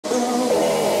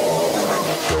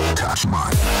That's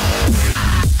mine.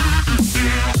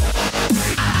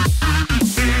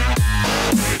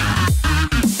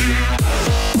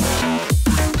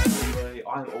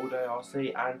 I'm All Day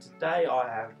RC, and today I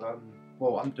have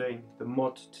well, I'm doing the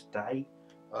mod today.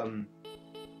 I've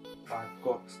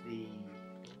got the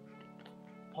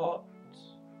part,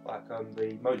 like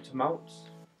the motor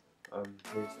mounts.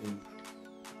 Here's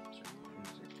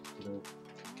the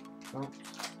mounts.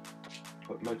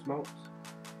 Got motor mounts.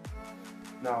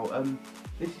 Now,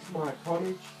 this is my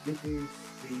carnage. This is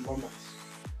the one that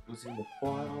was in the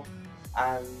fire,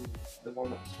 and the one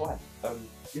that's white.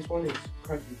 This one is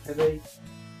crazy heavy,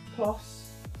 plus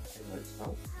a motor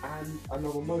mount and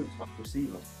another motor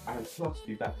receiver, and plus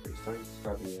 2 batteries. So it's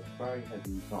going to be a very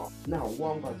heavy car. Now,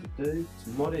 what I'm going to do to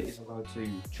mod it is I'm going to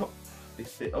chop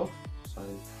this bit off. So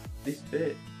this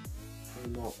bit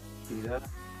will not be there.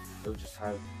 It'll just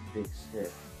have this here,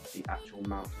 the actual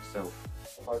mount itself.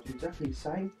 I'll do exactly the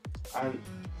same, and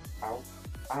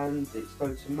it's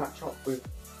going to match up with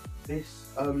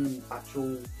this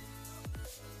actual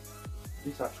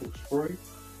screw.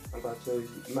 I'm going to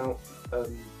mount,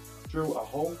 drill a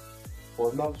hole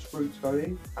for another screw to go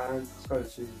in, and it's going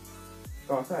to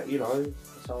go like that, you know.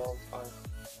 So I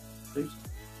do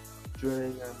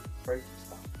drilling and breaking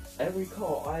stuff. Every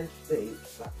car I think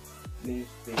that needs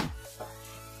to be bashed,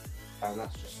 and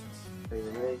that's just the thing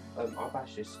with me. I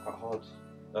bash this quite hard.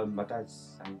 My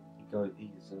dad's saying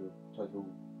he's a total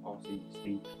RC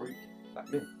speed freak like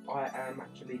me. I am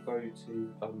actually going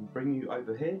to bring you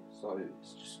over here, so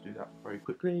let's just do that very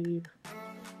quickly.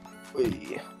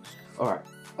 Alright,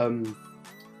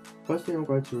 first thing I'm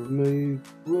going to remove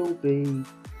will be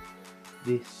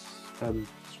this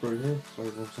screw here,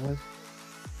 sorry, wrong side.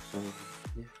 So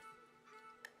yeah.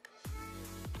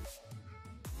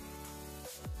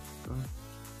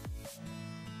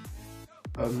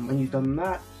 When you've done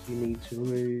that, you need to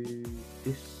remove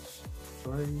this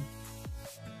frame,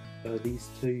 these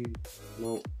two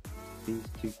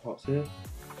parts here.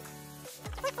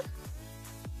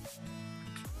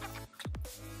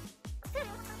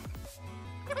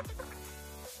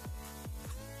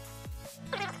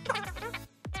 There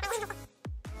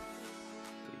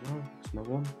you go, that's another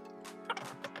one.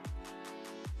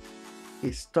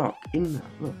 It's stuck in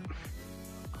there, look.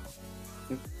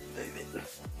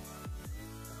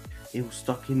 It was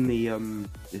stuck in the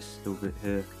this little bit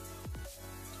here.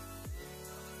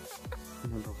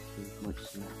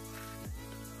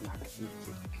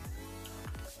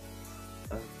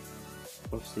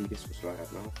 Obviously this was what I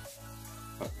have now.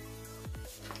 But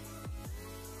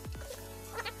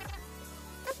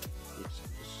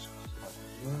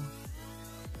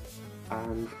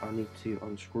and I need to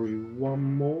unscrew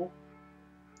one more.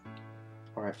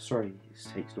 Alright, sorry, this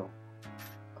takes long.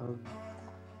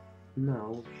 Now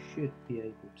we should be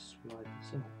able to slide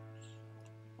this out.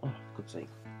 Oh, for God's sake,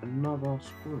 another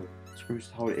screw. Screws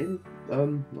to hold it in.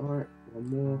 Alright, one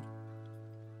more.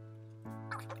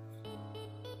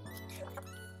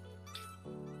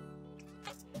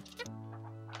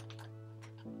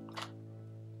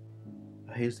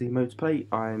 Here's the motor plate.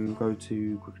 I'm going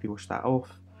to quickly wash that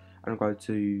off, and I'm going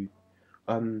to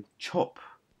chop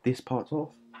this part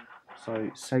off.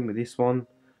 So same with this one.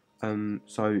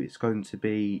 So it's going to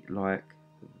be like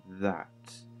that.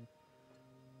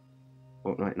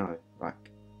 Well, no, like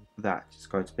that it's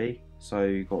going to be. So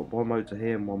you've got one motor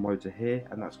here and one motor here,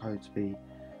 and that's going to be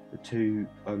the two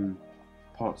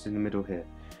parts in the middle here.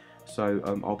 So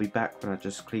I'll be back when I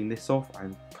just clean this off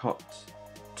and cut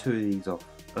 2 of these off.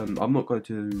 I'm not going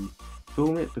to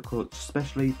film it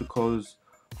especially because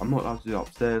I'm not allowed to do it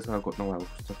upstairs and I've got nowhere else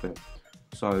to film.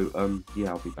 So yeah,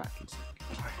 I'll be back in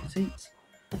a second.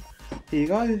 Here you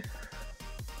go.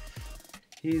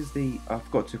 Here's the. I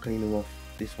forgot to clean them off.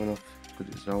 This one off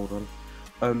because it's an old one.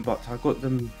 But I got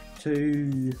them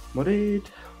 2 modded.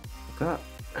 Like that.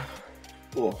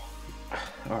 Oh.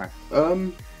 Alright.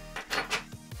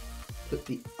 Put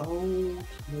the old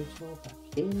motor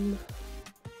back in.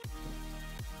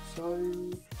 So.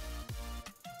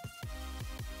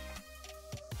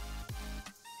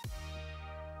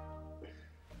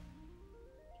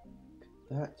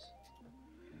 That.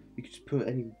 You could just put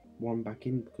any one back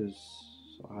in because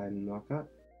I'm like that.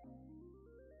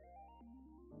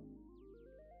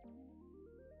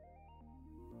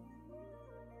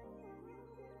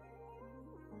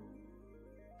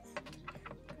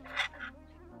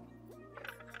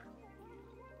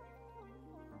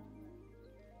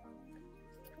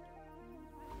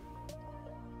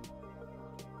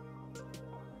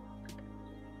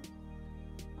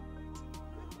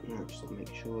 Now just to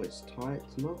make sure it's tight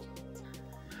enough.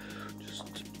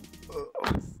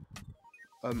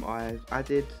 I've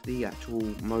added the actual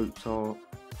motor,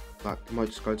 like the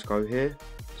motor's going to go here.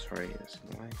 Sorry, that's in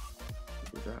the way.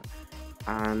 Do that.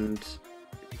 And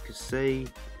if you can see,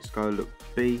 it's going to look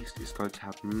beast. It's going to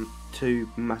have two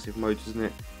massive motors in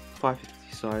it,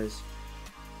 550 size.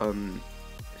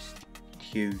 It's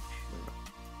huge.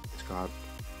 It's got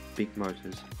big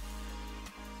motors,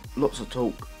 lots of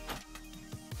torque.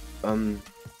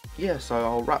 Yeah, so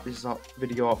I'll wrap this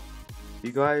video up,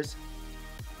 you guys.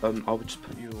 I'll just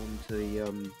put you onto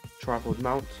the tripod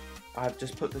mount. I've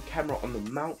just put the camera on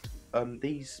the mount.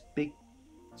 These big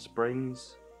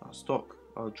springs are stock,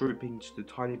 are drooping just a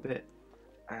tiny bit,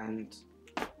 and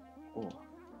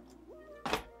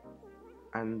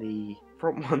the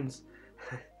front ones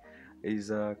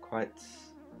is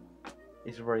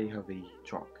it's a very heavy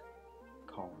truck,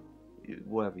 car,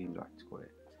 whatever you like to call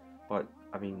it. But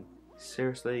I mean,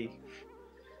 seriously,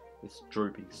 it's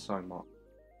drooping so much.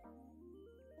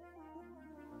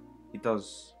 It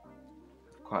does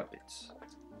quite a bit.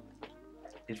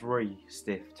 It's very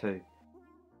stiff too.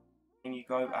 Can you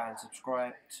go and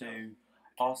subscribe to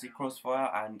RC Crossfire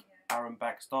and Aaron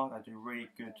Baxter? They do really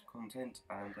good content,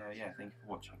 and yeah, thank you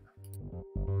for watching.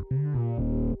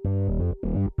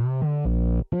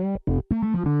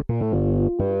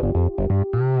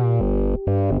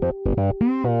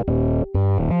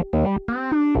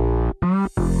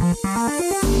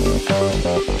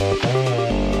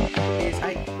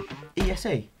 It's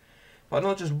ESE, but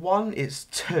not just one, it's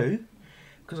two,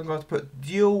 because I'm going to put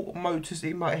dual motors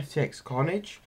in my FTX Carnage.